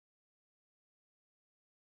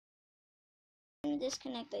gonna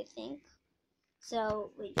disconnect, I think.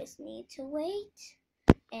 So we just need to wait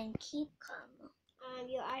and keep calm.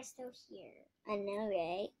 You are still here. I know,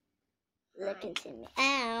 right? Look into me.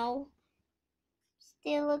 Ow!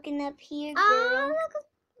 Still looking up here, girl. Look.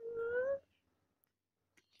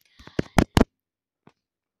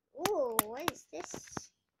 Ooh, what is this?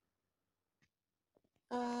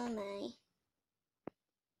 Oh my.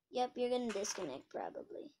 Yep, you're gonna disconnect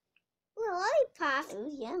probably. Ooh, lollipop. Oh,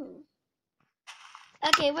 yum.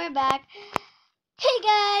 Okay, we're back. Hey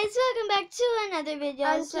guys, welcome back to another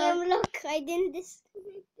video. Look, I didn't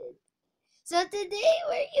disconnect it. So today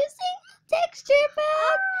we're using texture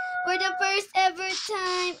pack for the first ever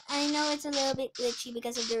time. I know it's a little bit glitchy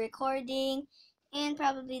because of the recording and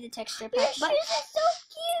probably the texture pack. Your shoes are so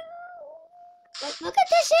cute. But look at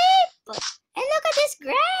the shape and look at this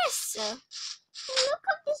grass. And look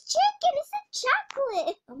at this chicken. It's a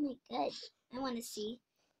chocolate. Oh my god, I want to see.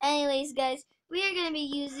 Anyways, guys, we are gonna be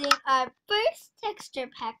using our first texture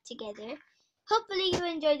pack together. Hopefully you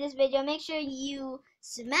enjoyed this video. Make sure you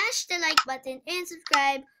smash the like button and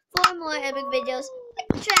subscribe for more epic videos.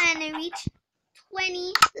 We're trying to reach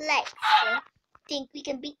 20 likes. So think we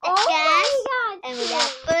can beat that, guys? And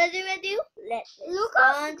without further ado, let's look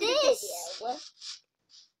on at to this. the video.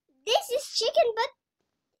 This is chicken, but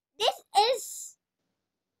this is.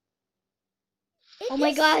 Oh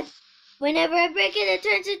my god! Whenever I break it, it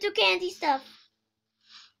turns into candy stuff.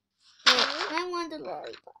 Wait, I want the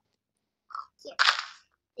lollipop. Here.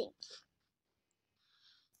 Thank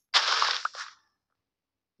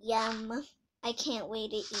you. Yum. I can't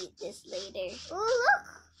wait to eat this later. Oh,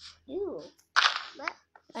 look. Ooh. What?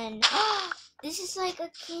 And this is like a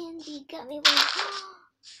candy gummy one.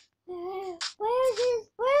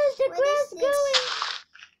 Where's the grass going?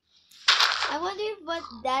 I wonder what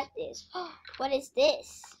that is. What is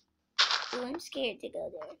this? Oh, I'm scared to go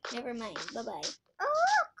there. Never mind. Bye-bye. Oh,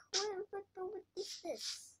 look. What is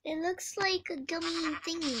this? It looks like a gummy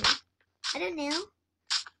thingy. I don't know.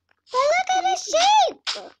 But look at the shape.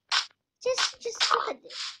 Just look at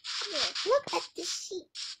this. Here, look at this sheep.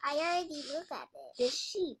 I already looked at it. This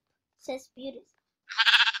sheep says beautiful.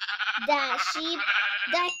 That sheep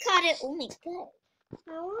that caught it. Oh my god.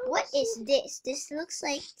 What is this? This looks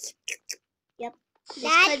like. Yep.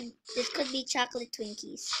 This could be chocolate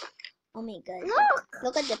Twinkies. Oh my god.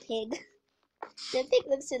 Look at the pig. The pig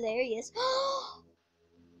looks hilarious.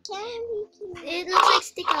 Candy. It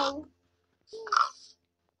looks like Sticko.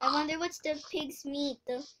 I wonder what's the pig's meat.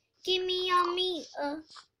 Give me your meat.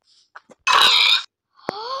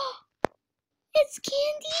 It's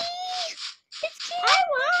candy. It's candy. I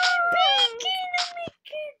want bacon. Oh my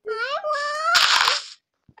god. I want.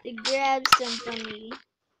 They grabbed some from me.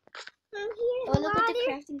 I'm here. Oh, look at the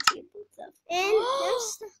crafting table stuff. And there's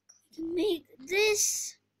stuff. To make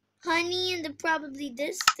this honey and probably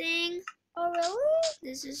this thing. Oh, really?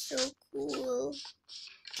 This is so cool.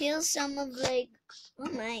 Kill some of like, oh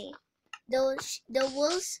my, the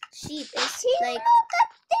wolf's sheep is like. Look at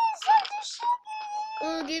this. There's the sugar.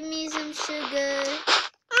 Oh, give me some sugar.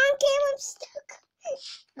 Okay, I'm stuck.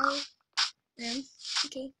 Oh,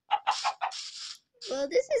 okay. Well,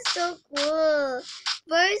 this is so cool.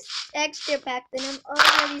 First extra pack, then I'm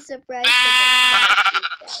already surprised.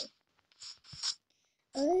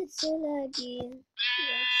 Oh, it's so laggy. Yes.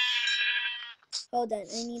 Hold on,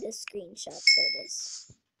 I need a screenshot for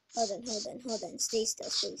this. Hold on. Stay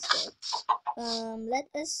still. Let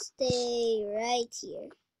us stay right here.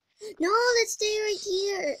 No, let's stay right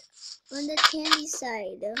here. On the candy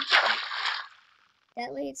side.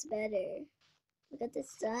 That way it's better. Look at the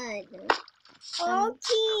sun.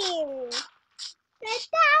 Okay. Like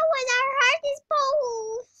that when our heart is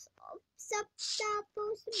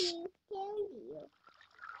supposed to be candy.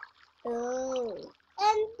 Oh.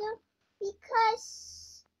 And because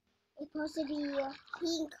it's supposed to be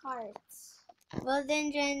pink hearts. Well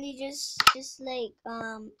then, Jandi, just like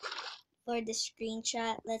for the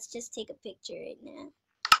screenshot, let's just take a picture right now.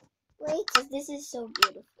 Wait, because this is so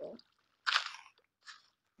beautiful.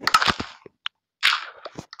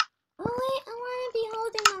 Oh wait, I want to be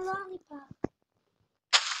holding my lollipop.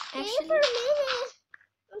 wait for a minute.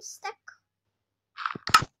 I'm stuck.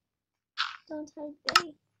 Don't hide me.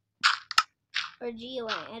 Or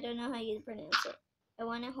G-O-N. I don't know how you pronounce it. I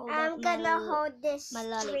want to hold up I'm gonna hold this my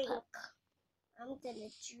drink. lollipop. I'm gonna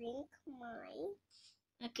drink mine.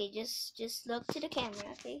 Okay, just look to the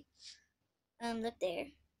camera, okay? Look there.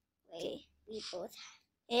 Okay, we both.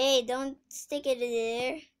 Hey, don't stick it in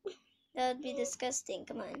there. That would be disgusting.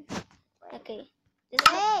 Come on. Okay.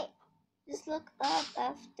 Just look up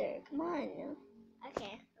after. Come on.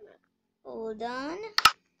 Okay. Hold on.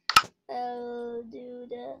 I'll do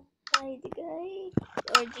the the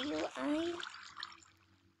guy or GUI.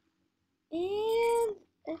 And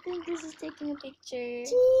I think this is taking a picture.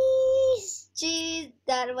 Jeez,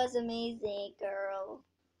 that was amazing, girl.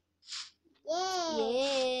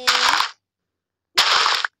 Yeah.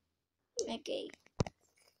 Okay.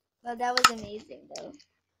 Well, that was amazing, though.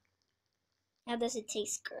 How does it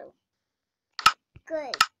taste, girl?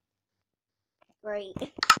 Good. Great.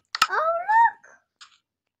 Oh, look!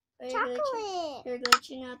 You're Chocolate. You're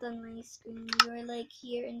glitching out on my screen. You're like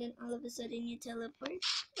here, and then all of a sudden you teleport.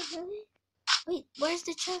 Really? Wait, where's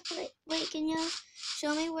the chocolate? Wait, can you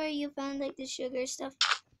show me where you found like the sugar stuff?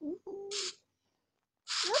 Look,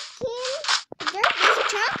 Kim. There's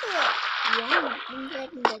chocolate. Yeah, I'm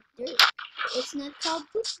grabbing that dirt. It's not called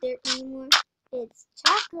poop dirt anymore. It's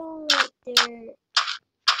chocolate dirt.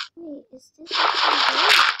 Wait, is this actually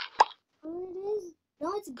dirt? Oh, it is. No,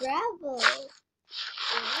 it's gravel.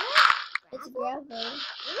 It's gravel.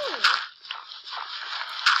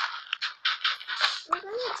 We're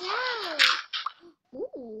gonna drown.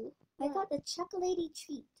 Ooh, I got a chocolatey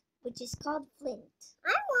treat, which is called Flint. I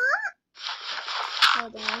want.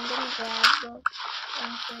 Hold on, I'm gonna grab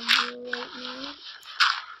one for you right now.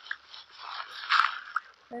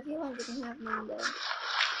 Or if you want, you can have mine though.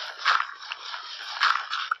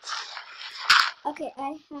 Okay, I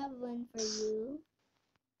have one for you.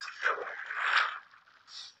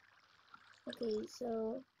 Okay,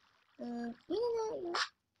 so, you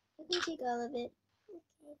can take all of it.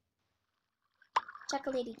 Okay.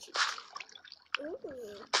 Chocolatey treat.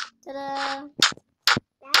 Ooh. Ta-da!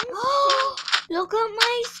 That is Oh, look at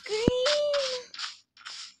my screen!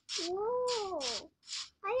 Whoa.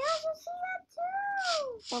 I also see that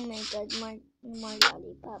too. Oh my god, more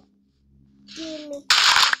lollipop. Give me.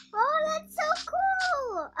 Oh, that's so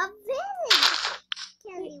cool. A village.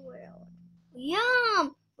 Candy World.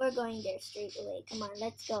 Yum! We're going there straight away. Come on,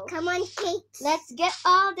 let's go. Come on, Kate. Let's get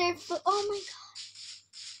all their food. Oh my god.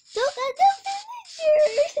 Look at the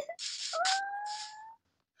villagers.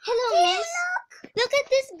 Hello, Hey, miss. Look at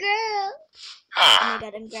this girl. Oh my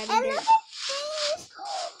god, I'm grabbing And their... look at this.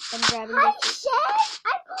 I'm grabbing their Hi, food. chef.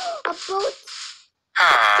 A boat.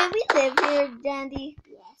 Can we live here, Jandi?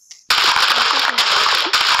 Yes.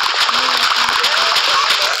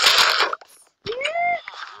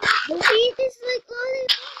 The feet is like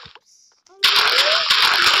lollipops.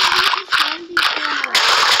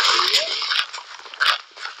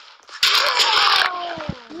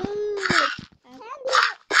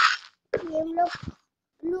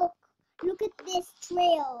 Look at this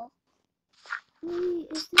trail. Wait,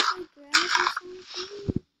 is this like grass or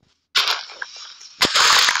something?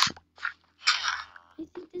 I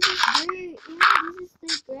think this is dirt. Yeah, this is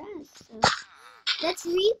like grass. So let's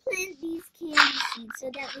replant these candy seeds so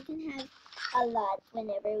that we can have a lot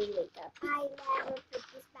whenever we wake up. I never put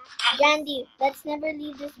this back. Jandi, let's never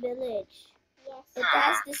leave this village. Yes.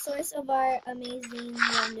 That's the source of our amazing,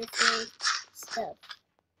 wonderful stuff.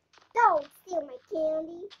 Don't steal my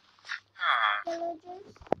candy,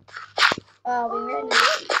 villagers. Oh, we ran out of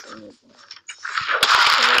seeds. So we need more.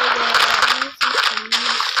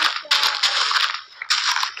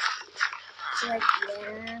 So like, yeah,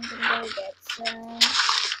 I'm gonna go get some.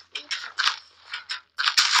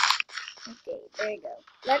 Okay, there you go.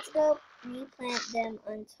 Let's go replant them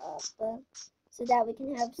on top so that we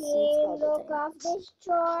can have seeds all the Look time. off this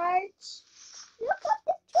church. Look off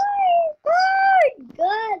this church. Oh my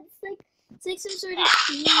god, it's like some sort of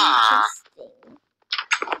peaches thing.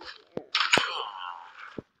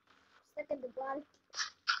 Look at the bottom.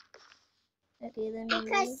 Okay, let me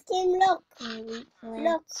Because Kim, look. replant.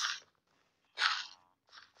 Look.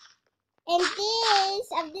 And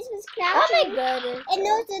this was Oh crouching. my god. And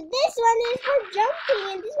also this one is for jumping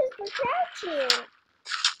and this was for crouching.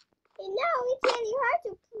 And now it's really hard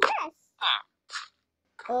to press.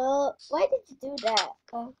 Oh, why did you do that?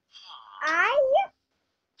 Oh. I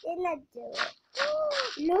did not do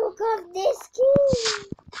it. Look at this key.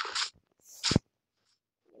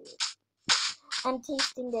 I'm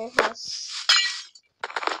tasting their house.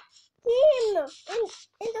 Kim,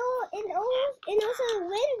 and also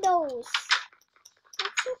windows.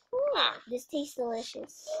 That's so cool. This tastes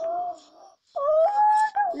delicious. Oh,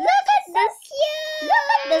 Look at so this. cute. Look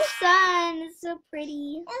at the sun. It's so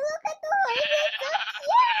pretty. And look at the horse. It's so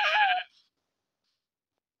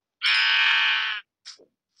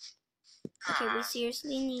cute. Okay, we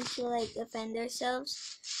seriously need to like defend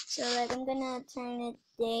ourselves. So like I'm gonna turn it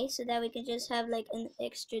day so that we can just have like an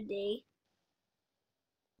extra day.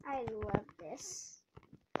 I love this.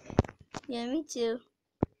 Yeah, me too.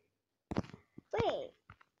 Wait.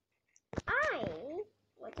 I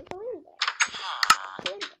want to go in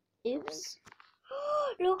there. Oops.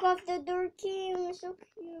 Look off the door, Kim. So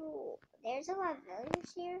cute. There's a lot of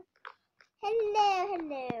villagers here.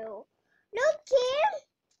 Hello. Look, Kim.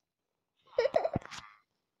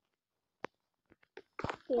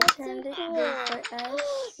 We That's turned so it cool. good for us.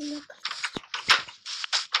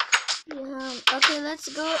 Okay, let's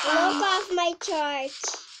go. Look off my chart.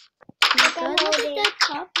 Look at that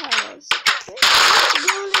top house. Let's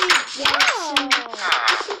go get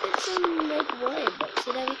some like wood so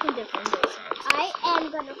that we can defend ourselves. I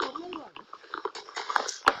am gonna hold my one.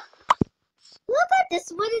 Look at this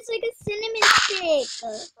one. It's like a cinnamon stick. Oh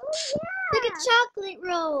yeah. Like a chocolate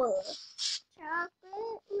roll.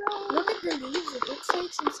 Chocolate roll. Look at the leaves. It looks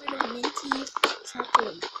like some sort of minty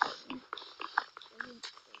chocolate thing.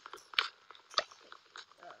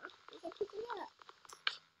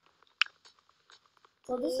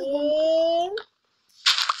 So this is the...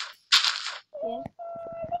 Yeah.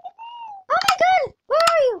 Oh my god! Where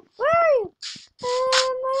are you? I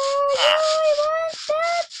want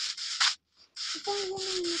that!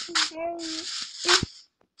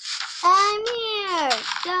 I'm here!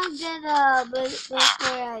 Don't get up before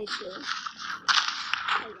I do.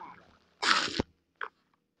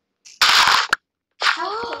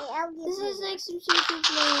 Okay, I'll give This you is like some sort of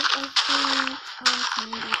like, I think,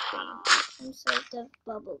 candy thing. Some sort of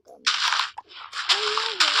bubble gum.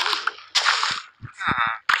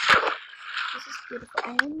 This is beautiful. I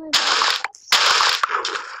need my lollipops.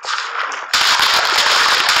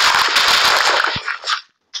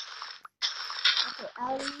 Okay,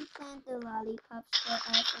 I'll replant the lollipops for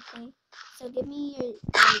us, okay? So give me your,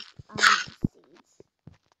 seeds.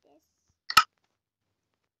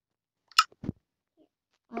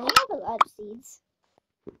 I have a lot of seeds.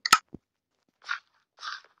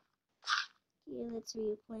 Here, let's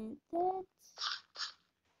replant that.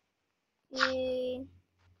 Okay.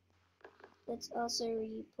 Let's also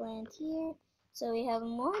replant here. So we have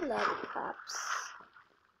more lollipops.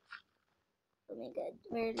 Oh my god,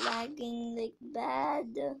 we're lagging like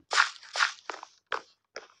bad.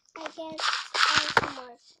 I guess there's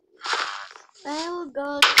more. I will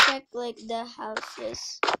go check like the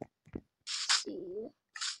houses. See.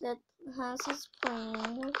 That house is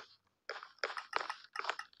plain.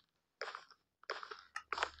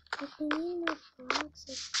 But we need more blocks,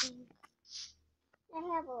 I think. I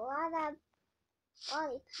have a lot of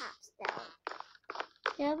lollipops though.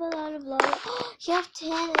 You have a lot of lollipops. You have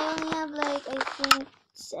 10. I only have like, I think,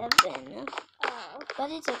 7. Oh. But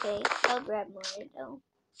it's okay. I'll grab more though.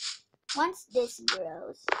 Once this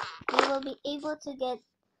grows, we will be able to get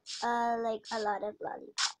like a lot of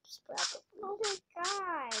lollipops probably. Oh my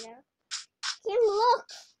god. Kim, look.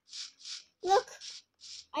 Look.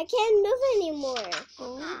 I can't move anymore.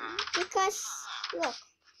 Oh. Because look.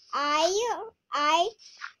 I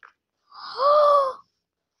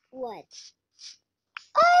what?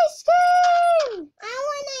 Ice cream! I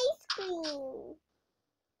want ice cream.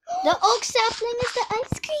 The oak sapling is the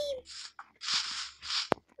ice cream.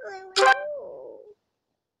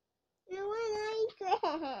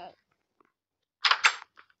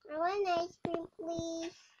 I want ice cream,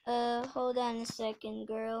 please. Hold on a second,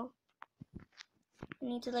 girl. I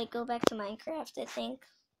need to like go back to Minecraft, I think.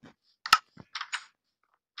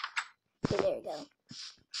 Okay, there we go.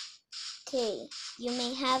 Okay, you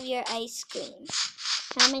may have your ice cream.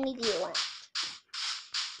 How many do you want?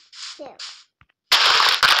 2.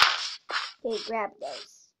 Okay, grab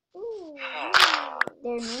those. Ooh.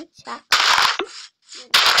 They're mint chocolate.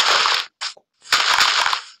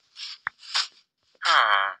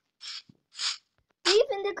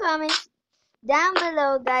 Leave in the comments down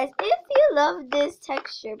below, guys, if you love this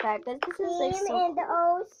texture pack. This is like so And cool.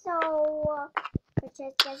 also,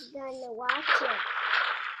 Francesca's gonna watch it.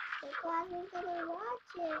 Francesca's gonna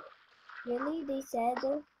watch it. Really? They said?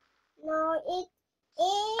 No, it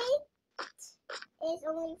is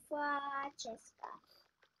only Francesca.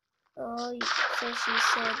 Oh, so she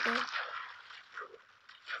said that.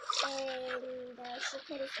 And she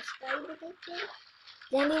can subscribe it, I think.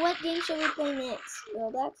 Jandi, what game should we play next?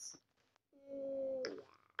 Roblox?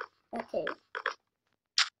 Yeah. Okay.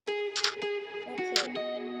 Okay.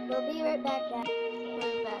 We'll be right back, guys.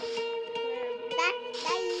 We're back. Back,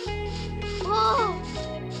 guys. Whoa!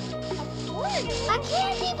 A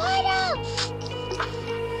candy portal!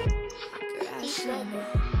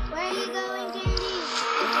 Where are you going?